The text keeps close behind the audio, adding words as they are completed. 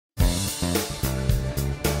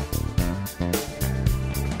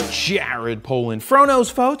Jared Polin,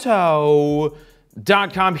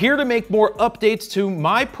 FroKnowsPhoto.com, here to make more updates to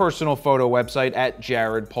my personal photo website at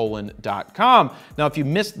jaredpolin.com. Now, if you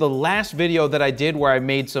missed the last video that I did where I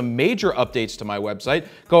made some major updates to my website,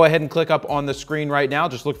 go ahead and click up on the screen right now.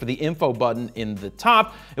 Just look for the info button in the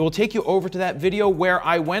top. It will take you over to that video where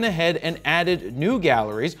I went ahead and added new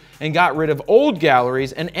galleries and got rid of old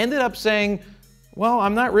galleries and ended up saying, well,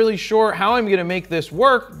 I'm not really sure how I'm gonna make this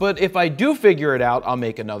work, but if I do figure it out, I'll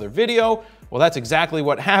make another video. Well, that's exactly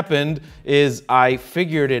what happened, is I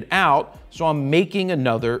figured it out, so I'm making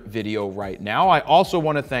another video right now. I also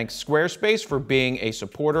want to thank Squarespace for being a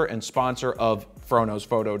supporter and sponsor of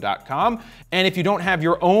FroKnowsPhoto.com. And if you don't have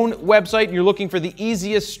your own website and you're looking for the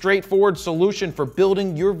easiest, straightforward solution for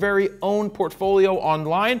building your very own portfolio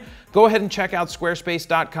online, go ahead and check out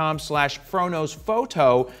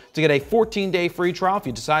squarespace.com/FroKnowsPhoto to get a 14-day free trial. If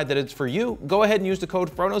you decide that it's for you, go ahead and use the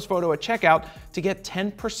code FroKnowsPhoto at checkout to get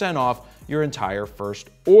 10% off your entire first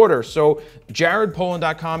order. So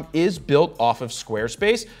jaredpolin.com is built off of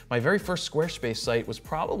Squarespace. My very first Squarespace site was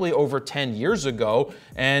probably over 10 years ago,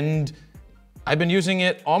 and I've been using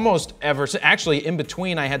it almost ever since. Actually, in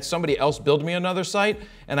between, I had somebody else build me another site,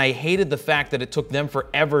 and I hated the fact that it took them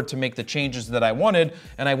forever to make the changes that I wanted,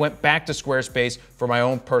 and I went back to Squarespace for my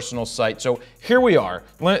own personal site. So here we are.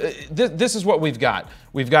 This is what we've got.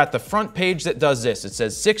 We've got the front page that does this. It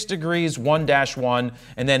says 6 degrees, 1-1,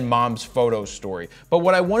 and then mom's photo story. But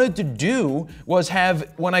what I wanted to do was have,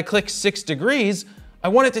 when I click 6 degrees, I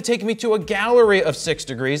want it to take me to a gallery of 6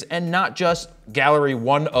 degrees and not just gallery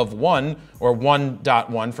 1 of 1 or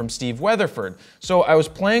 1.1 from Steve Weatherford. So I was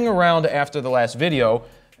playing around after the last video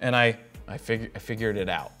and I figured it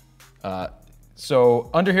out. So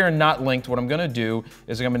under here and not linked, what I'm gonna do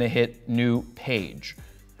is I'm gonna hit new page.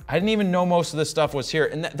 I didn't even know most of this stuff was here.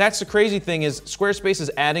 And that's the crazy thing, is Squarespace is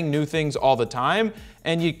adding new things all the time,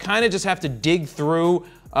 and you kind of just have to dig through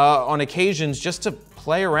on occasions just to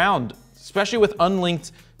play around, especially with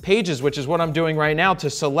unlinked pages, which is what I'm doing right now to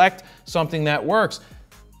select something that works.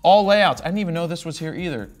 All layouts, I didn't even know this was here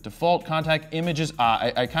either. Default, contact, images,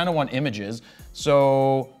 I kind of want images,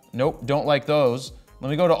 so nope, don't like those. Let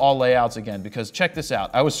me go to all layouts again, because check this out.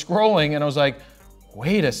 I was scrolling and I was like,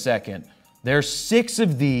 wait a second, there's 6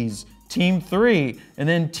 of these, team 3, and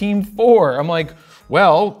then team 4. I'm like,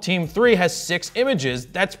 well, team 3 has 6 images.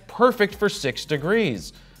 That's perfect for 6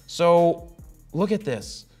 degrees. So look at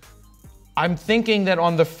this. I'm thinking that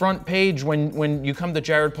on the front page, when you come to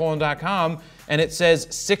jaredpolin.com and it says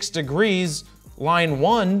 6 degrees, line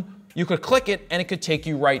 1, you could click it and it could take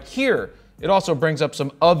you right here. It also brings up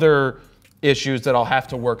some other issues that I'll have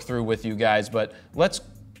to work through with you guys, but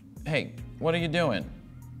hey, what are you doing?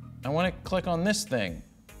 I want to click on this thing.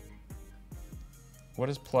 What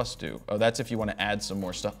does plus do? Oh, that's if you want to add some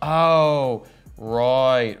more stuff. Oh,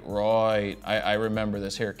 right. I remember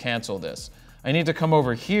this. Here, cancel this. I need to come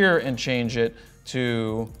over here and change it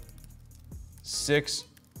to 6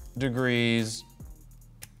 degrees,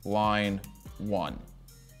 line 1.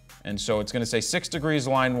 And so it's gonna say 6 degrees,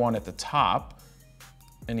 line 1 at the top.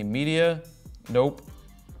 Any media? Nope.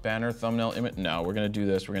 Banner, thumbnail, image? No, we're gonna do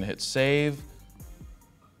this. We're gonna hit save.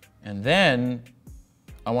 And then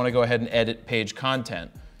I wanna go ahead and edit page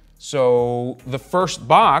content. So the first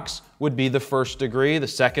box would be the 1st degree, the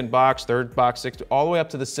 2nd box, 3rd box, 6th, all the way up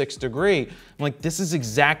to the 6th degree. I'm like, this is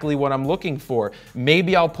exactly what I'm looking for.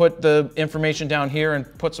 Maybe I'll put the information down here and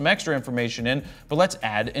put some extra information in, but let's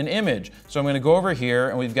add an image. So I'm gonna go over here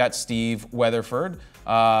and we've got Steve Weatherford.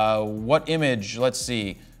 What image? Let's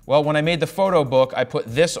see. Well, when I made the photo book, I put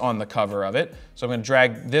this on the cover of it. So I'm gonna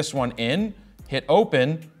drag this one in, hit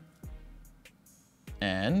open,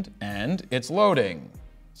 and it's loading.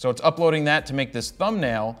 So it's uploading that to make this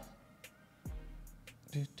thumbnail.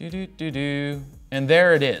 And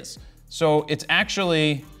there it is. So it's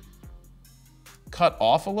actually cut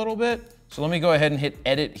off a little bit. So let me go ahead and hit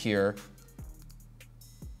edit here.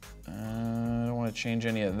 I don't want to change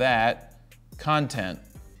any of that. Content.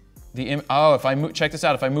 Oh, if I move, check this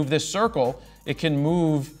out. If I move this circle, it can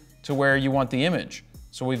move to where you want the image.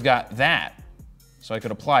 So we've got that. So I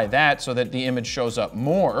could apply that so that the image shows up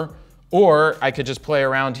more. Or I could just play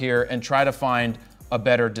around here and try to find a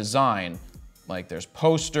better design. Like there's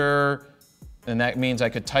poster, and that means I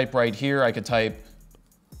could type right here. I could type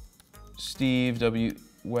Steve W.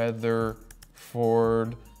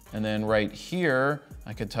 Weatherford, and then right here,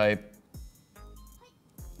 I could type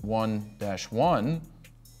 1-1,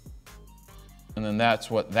 and then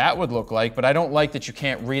that's what that would look like. But I don't like that you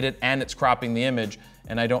can't read it and it's cropping the image,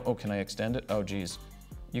 and I don't, oh, can I extend it? Oh, geez.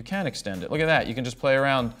 You can extend it. Look at that. You can just play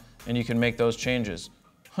around and you can make those changes.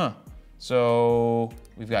 Huh. So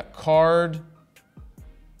we've got card.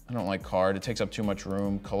 I don't like card, it takes up too much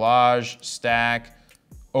room. Collage, stack,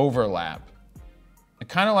 overlap. I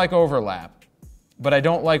kind of like overlap, but I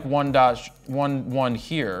don't like 1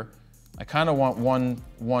 here. I kind of want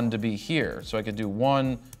 1 to be here. So I could do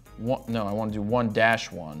 1, no, I want to do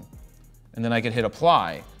 1-1. And then I could hit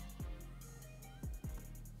apply.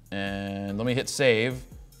 And let me hit save,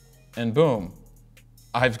 and boom.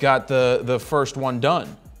 I've got the first one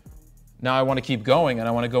done. Now I want to keep going, and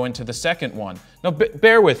I want to go into the second one. Now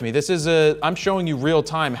bear with me, I'm showing you real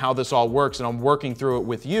time how this all works, and I'm working through it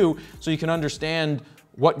with you so you can understand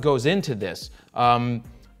what goes into this.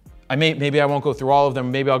 Maybe I won't go through all of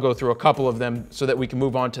them, maybe I'll go through a couple of them so that we can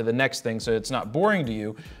move on to the next thing so it's not boring to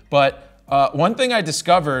you. But one thing I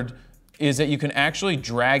discovered is that you can actually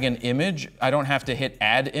drag an image. I don't have to hit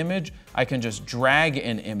add image, I can just drag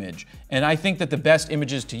an image. And I think that the best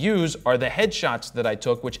images to use are the headshots that I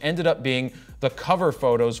took, which ended up being the cover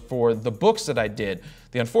photos for the books that I did.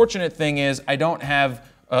 The unfortunate thing is I don't have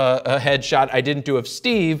a headshot I didn't do of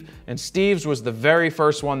Steve, and Steve's was the very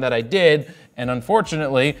first one that I did, and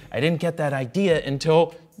unfortunately, I didn't get that idea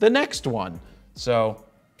until the next one. So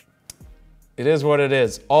it is what it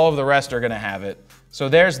is. All of the rest are gonna have it. So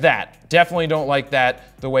there's that. Definitely don't like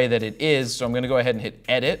that the way that it is, so I'm gonna go ahead and hit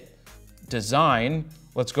edit, design.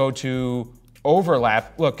 Let's go to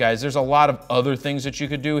overlap. Look guys, there's a lot of other things that you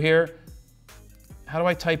could do here. How do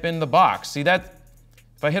I type in the box? See that,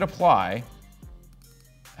 if I hit apply,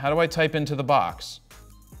 how do I type into the box?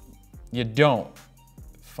 You don't.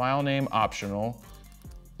 File name optional.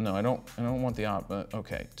 No, I don't want the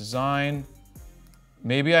okay, design.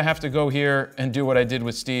 Maybe I have to go here and do what I did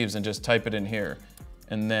with Steve's and just type it in here.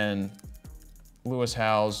 And then Lewis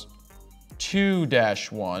Howes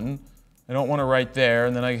 2-1. I don't want to write there,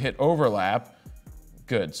 and then I hit overlap.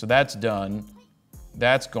 Good, so that's done.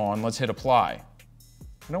 That's gone. Let's hit apply.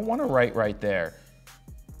 I don't want to write right there.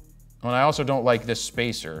 And I also don't like this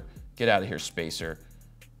spacer. Get out of here, spacer.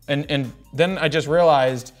 And then I just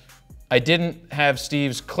realized I didn't have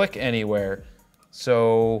Steve's click anywhere.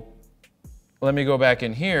 So let me go back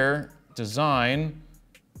in here, design,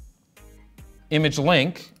 image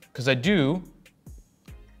link, because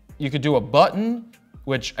you could do a button,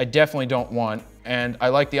 which I definitely don't want, and I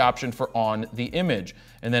like the option for on the image.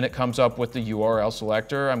 And then it comes up with the URL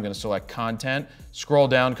selector. I'm gonna select content, scroll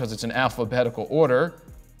down because it's in alphabetical order.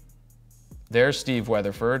 There's Steve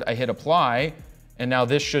Weatherford. I hit apply, and now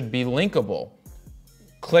this should be linkable.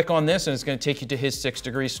 Click on this and it's gonna take you to his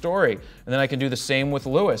 6-degree story. And then I can do the same with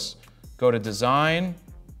Lewis. Go to design,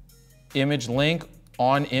 image link,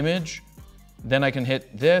 on image. Then I can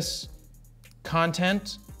hit this,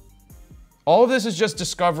 content. All of this is just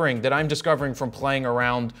discovering that I'm discovering from playing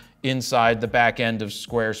around inside the back end of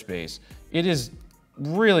Squarespace. It is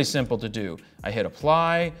really simple to do. I hit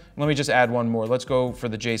apply. Let me just add one more. Let's go for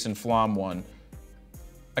the Jason Flom one.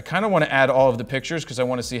 I kind of want to add all of the pictures because I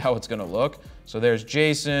want to see how it's going to look. So there's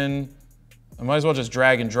Jason. I might as well just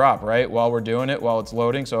drag and drop, right? While we're doing it, while it's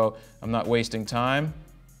loading, so I'm not wasting time.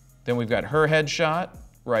 Then we've got her headshot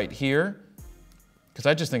right here because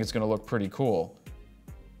I just think it's going to look pretty cool.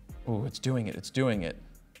 Ooh, it's doing it. It's doing it.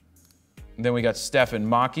 And then we got Stefan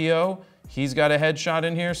Macchio. He's got a headshot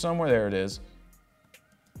in here somewhere. There it is.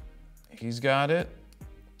 He's got it.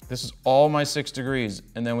 This is all my 6 degrees.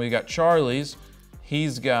 And then we got Charlie's.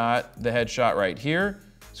 He's got the headshot right here.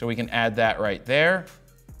 So we can add that right there.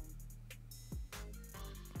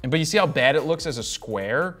 But you see how bad it looks as a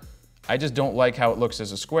square? I just don't like how it looks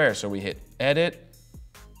as a square. So we hit edit.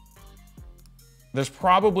 There's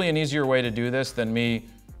probably an easier way to do this than me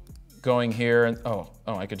going here and, oh,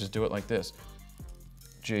 I could just do it like this.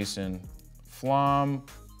 Jason Flom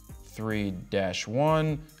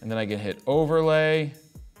 3-1, and then I can hit overlay,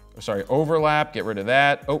 sorry, overlap, get rid of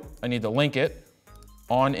that. Oh, I need to link it.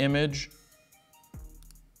 On image,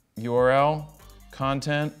 URL,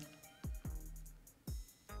 content.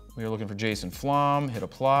 We are looking for Jason Flom, hit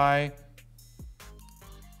apply.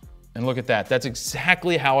 And look at that, that's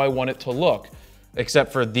exactly how I want it to look,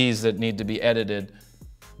 except for these that need to be edited.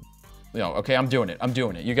 You know, okay, I'm doing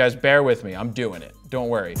it. You guys bear with me, I'm doing it. Don't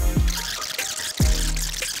worry.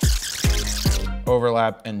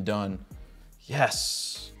 Overlap and done.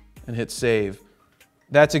 Yes, and hit save.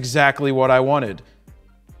 That's exactly what I wanted.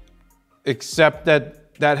 Except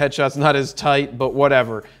that that headshot's not as tight, but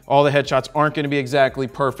whatever. All the headshots aren't gonna be exactly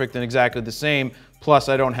perfect and exactly the same, plus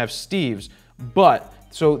I don't have Steve's. But,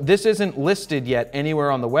 so this isn't listed yet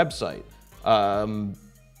anywhere on the website.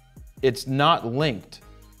 It's not linked.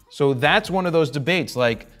 So that's one of those debates,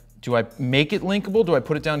 like, do I make it linkable? Do I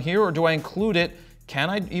put it down here, or do I include it? Can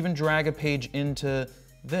I even drag a page into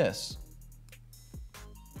this?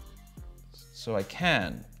 So I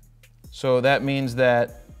can. So that means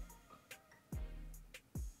that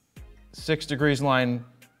 6 degrees line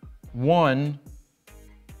 1,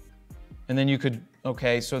 and then you could,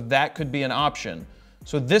 okay, so that could be an option.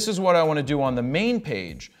 So this is what I want to do on the main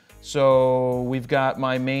page. So we've got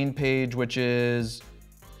my main page, which is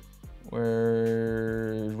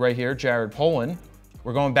right here, Jared Polin.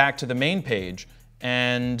 We're going back to the main page,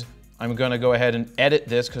 and I'm going to go ahead and edit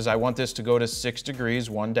this because I want this to go to 6 degrees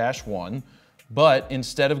 1-1. But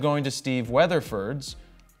instead of going to Steve Weatherford's,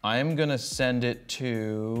 I'm going to send it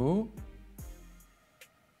to,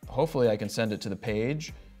 hopefully I can send it to the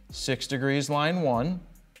page, 6 degrees line 1,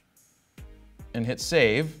 and hit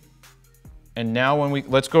save. And now when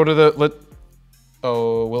let's go to the,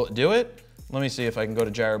 oh, will it do it? Let me see if I can go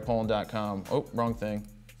to jaredpolin.com. Oh, wrong thing.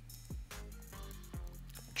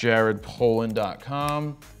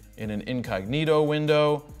 jaredpolin.com in an incognito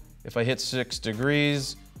window. If I hit 6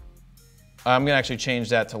 degrees, I'm gonna actually change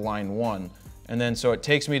that to line 1. And then so it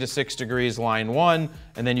takes me to 6 degrees line 1,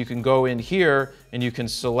 and then you can go in here and you can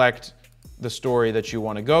select the story that you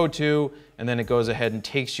want to go to, and then it goes ahead and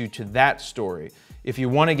takes you to that story. If you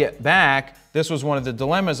want to get back, this was one of the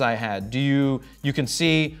dilemmas I had. You can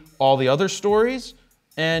see all the other stories,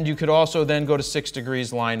 and you could also then go to 6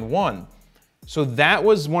 degrees line 1. So that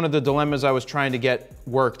was one of the dilemmas I was trying to get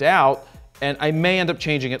worked out, and I may end up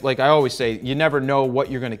changing it. Like I always say, you never know what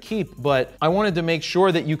you're going to keep, but I wanted to make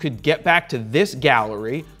sure that you could get back to this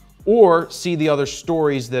gallery or see the other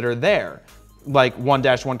stories that are there, like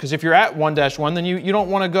 1-1, because if you're at 1-1, then you don't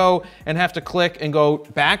want to go and have to click and go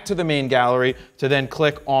back to the main gallery to then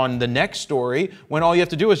click on the next story, when all you have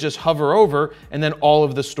to do is just hover over and then all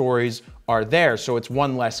of the stories are there. So it's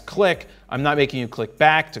one less click. I'm not making you click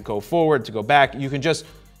back to go forward, to go back. You can just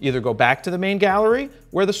either go back to the main gallery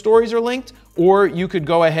where the stories are linked, or you could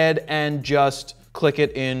go ahead and just click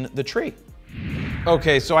it in the tree.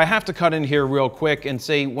 Okay, so I have to cut in here real quick and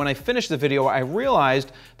say, when I finished the video, I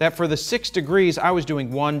realized that for the 6 degrees, I was doing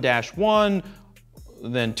 1-1,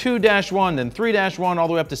 then 2-1, then 3-1, all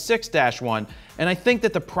the way up to 6-1. And I think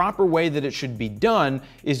that the proper way that it should be done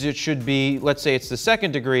is it should be, let's say it's the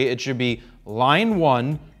 2nd degree, it should be line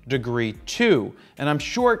 1, degree 2. And I'm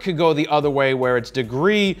sure it could go the other way where it's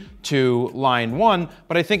degree 2, line 1,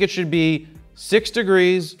 but I think it should be 6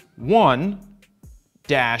 degrees 1-2,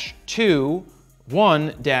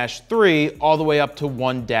 1-3, all the way up to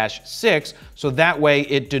 1-6. So that way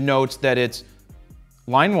it denotes that it's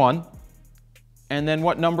line 1, and then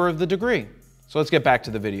what number of the degree. So let's get back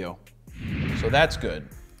to the video. So that's good.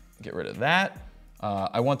 Get rid of that.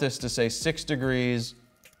 I want this to say 6 degrees,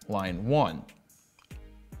 line 1.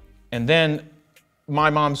 And then my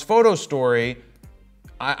mom's photo story,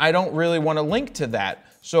 I don't really want to link to that.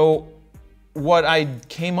 So what I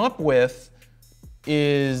came up with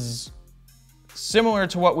is similar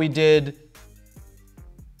to what we did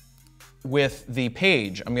with the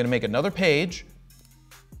page. I'm going to make another page.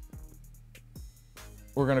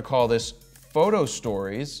 We're going to call this Photo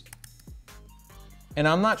Stories. And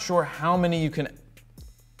I'm not sure how many you can...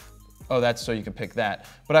 Oh, that's so you can pick that.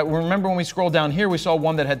 But I remember when we scrolled down here, we saw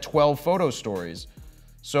one that had 12 photo stories.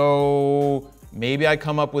 So maybe I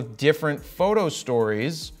come up with different photo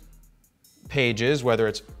stories pages, whether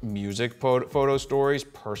it's music photo stories,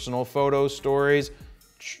 personal photo stories,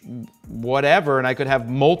 whatever, and I could have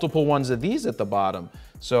multiple ones of these at the bottom.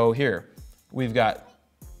 So here, we've got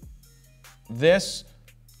this.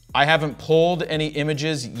 I haven't pulled any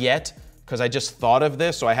images yet because I just thought of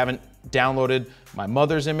this, so I haven't downloaded my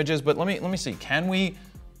mother's images, but let me see, can we,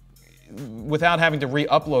 without having to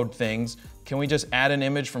re-upload things, can we just add an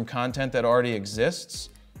image from content that already exists?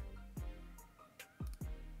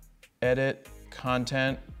 Edit,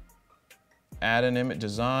 content, add an image,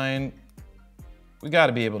 design. We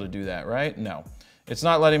gotta be able to do that, right? No, it's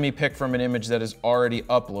not letting me pick from an image that is already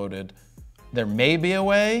uploaded. There may be a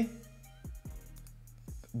way,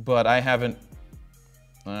 but I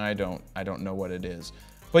don't know what it is.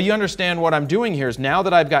 But you understand what I'm doing here is now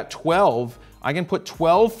that I've got 12, I can put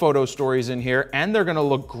 12 photo stories in here and they're gonna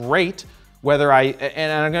look great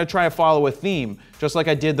and I'm gonna try to follow a theme, just like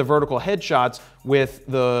I did the vertical headshots with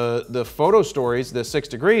the photo stories, the 6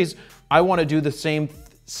 degrees. I wanna do the same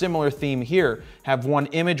similar theme here. Have one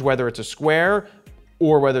image, whether it's a square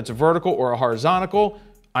or whether it's a vertical or a horizontal.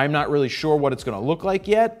 I'm not really sure what it's gonna look like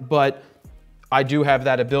yet, but I do have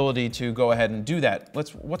that ability to go ahead and do that.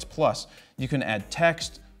 What's plus? You can add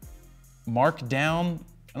text, mark down,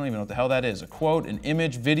 I don't even know what the hell that is, a quote, an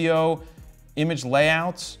image, video, image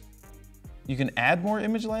layouts. You can add more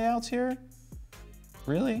image layouts here?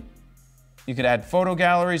 Really? You could add photo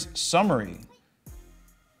galleries, summary.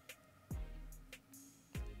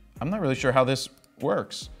 I'm not really sure how this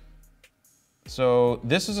works. So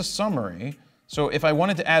this is a summary. So if I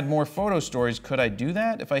wanted to add more photo stories, could I do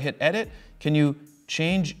that? If I hit edit, can you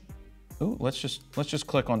change? Ooh, let's just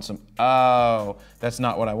click on some. Oh, that's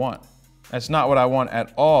not what I want. That's not what I want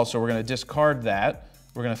at all. So we're gonna discard that.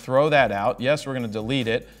 We're gonna throw that out. Yes, we're gonna delete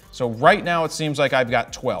it. So right now it seems like I've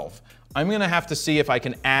got 12. I'm gonna have to see if I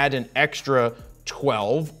can add an extra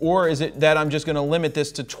 12, or is it that I'm just gonna limit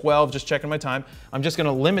this to 12, just checking my time. I'm just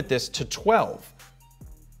gonna limit this to 12.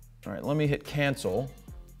 All right, let me hit cancel.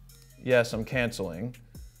 Yes, I'm canceling.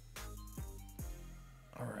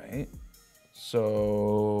 All right,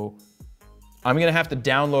 so I'm gonna have to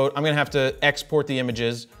download, I'm gonna have to export the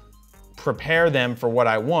images, prepare them for what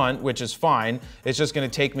I want, which is fine. It's just gonna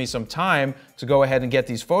take me some time to go ahead and get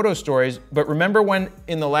these photo stories. But remember when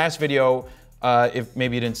in the last video, if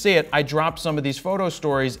maybe you didn't see it, I dropped some of these photo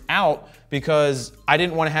stories out because I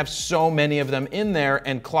didn't want to have so many of them in there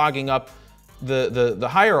and clogging up the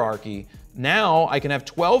hierarchy. Now I can have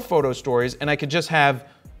 12 photo stories and I could just have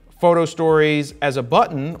photo stories as a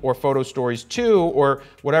button, or photo stories 2, or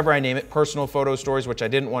whatever I name it, personal photo stories, which I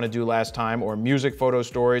didn't want to do last time, or music photo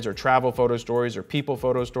stories, or travel photo stories, or people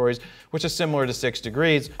photo stories, which is similar to 6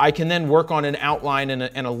 Degrees. I can then work on an outline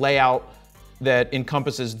and a layout that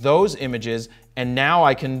encompasses those images, and now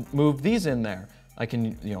I can move these in there. I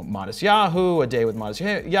can, Modest Yahoo, A Day with Modest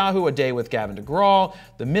Yahoo, A Day with Gavin DeGraw,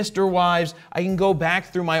 the Mr. Wives. I can go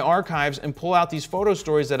back through my archives and pull out these photo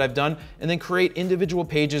stories that I've done and then create individual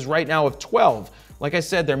pages right now of 12. Like I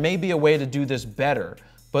said, there may be a way to do this better.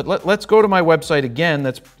 But let's go to my website again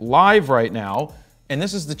that's live right now. And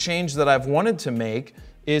this is the change that I've wanted to make,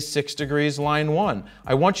 is 6 Degrees line 1.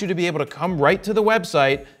 I want you to be able to come right to the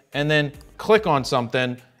website and then click on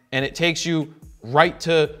something and it takes you right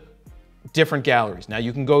to different galleries. Now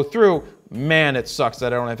you can go through, man, it sucks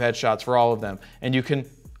that I don't have headshots for all of them. And you can,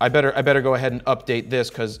 I better go ahead and update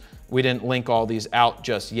this because we didn't link all these out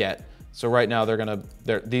just yet. So right now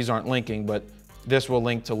these aren't linking, but this will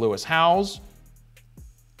link to Lewis Howes.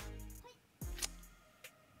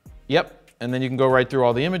 Yep, and then you can go right through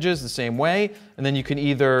all the images the same way. And then you can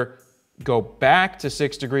either go back to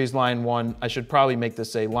 6 Degrees line 1. I should probably make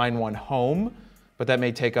this say line 1 home, but that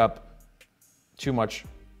may take up too much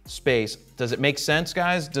space. Does it make sense,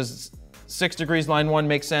 guys? Does 6 Degrees line 1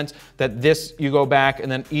 make sense that this, you go back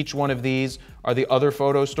and then each one of these are the other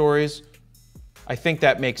photo stories? I think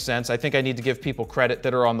that makes sense. I think I need to give people credit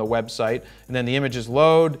that are on the website. And then the images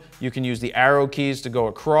load. You can use the arrow keys to go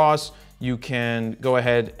across. You can go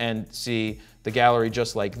ahead and see the gallery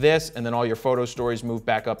just like this, and then all your photo stories move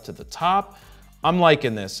back up to the top. I'm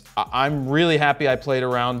liking this. I'm really happy I played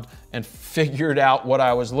around and figured out what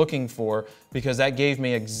I was looking for, because that gave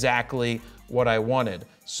me exactly what I wanted.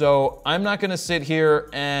 So I'm not gonna sit here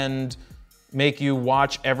and make you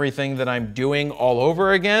watch everything that I'm doing all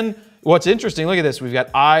over again. What's interesting, look at this. We've got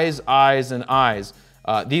eyes, eyes, and eyes.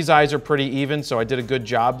 These eyes are pretty even, so I did a good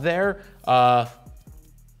job there.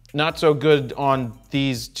 Not so good on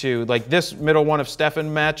these two. Like this middle one of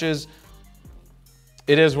Stefan matches.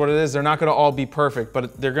 It is what it is. They're not gonna all be perfect,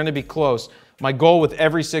 but they're gonna be close. My goal with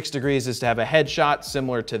every 6 Degrees is to have a headshot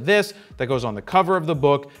similar to this that goes on the cover of the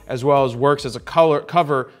book, as well as works as a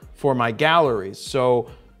cover for my galleries. So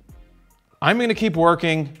I'm gonna keep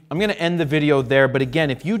working. I'm gonna end the video there. But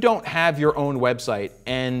again, if you don't have your own website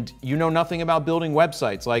and you know nothing about building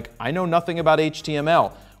websites, like I know nothing about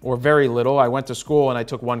HTML, or very little. I went to school and I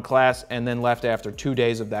took one class and then left after 2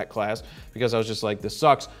 days of that class because I was just like, this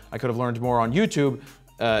sucks. I could have learned more on YouTube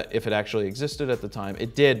if it actually existed at the time.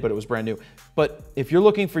 It did, but it was brand new. But if you're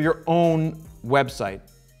looking for your own website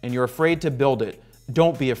and you're afraid to build it,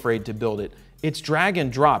 don't be afraid to build it. It's drag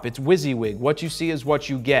and drop. It's WYSIWYG. What you see is what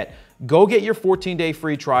you get. Go get your 14-day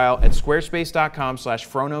free trial at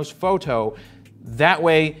squarespace.com/FroKnowsPhoto. That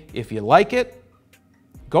way, if you like it,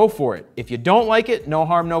 go for it. If you don't like it, no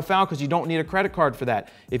harm, no foul, because you don't need a credit card for that.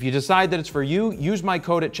 If you decide that it's for you, use my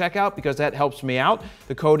code at checkout because that helps me out.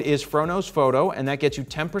 The code is FroKnowsPhoto, and that gets you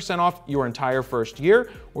 10% off your entire first year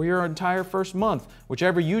or your entire first month,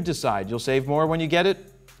 whichever you decide. You'll save more when you get it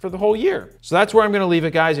for the whole year. So that's where I'm gonna leave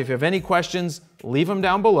it, guys. If you have any questions, leave them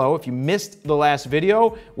down below. If you missed the last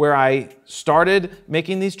video where I started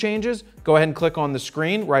making these changes, go ahead and click on the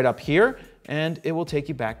screen right up here, and it will take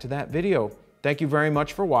you back to that video. Thank you very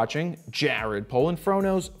much for watching. Jared Polin,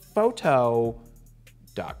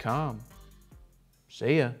 FroKnowsPhoto.com.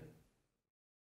 See ya.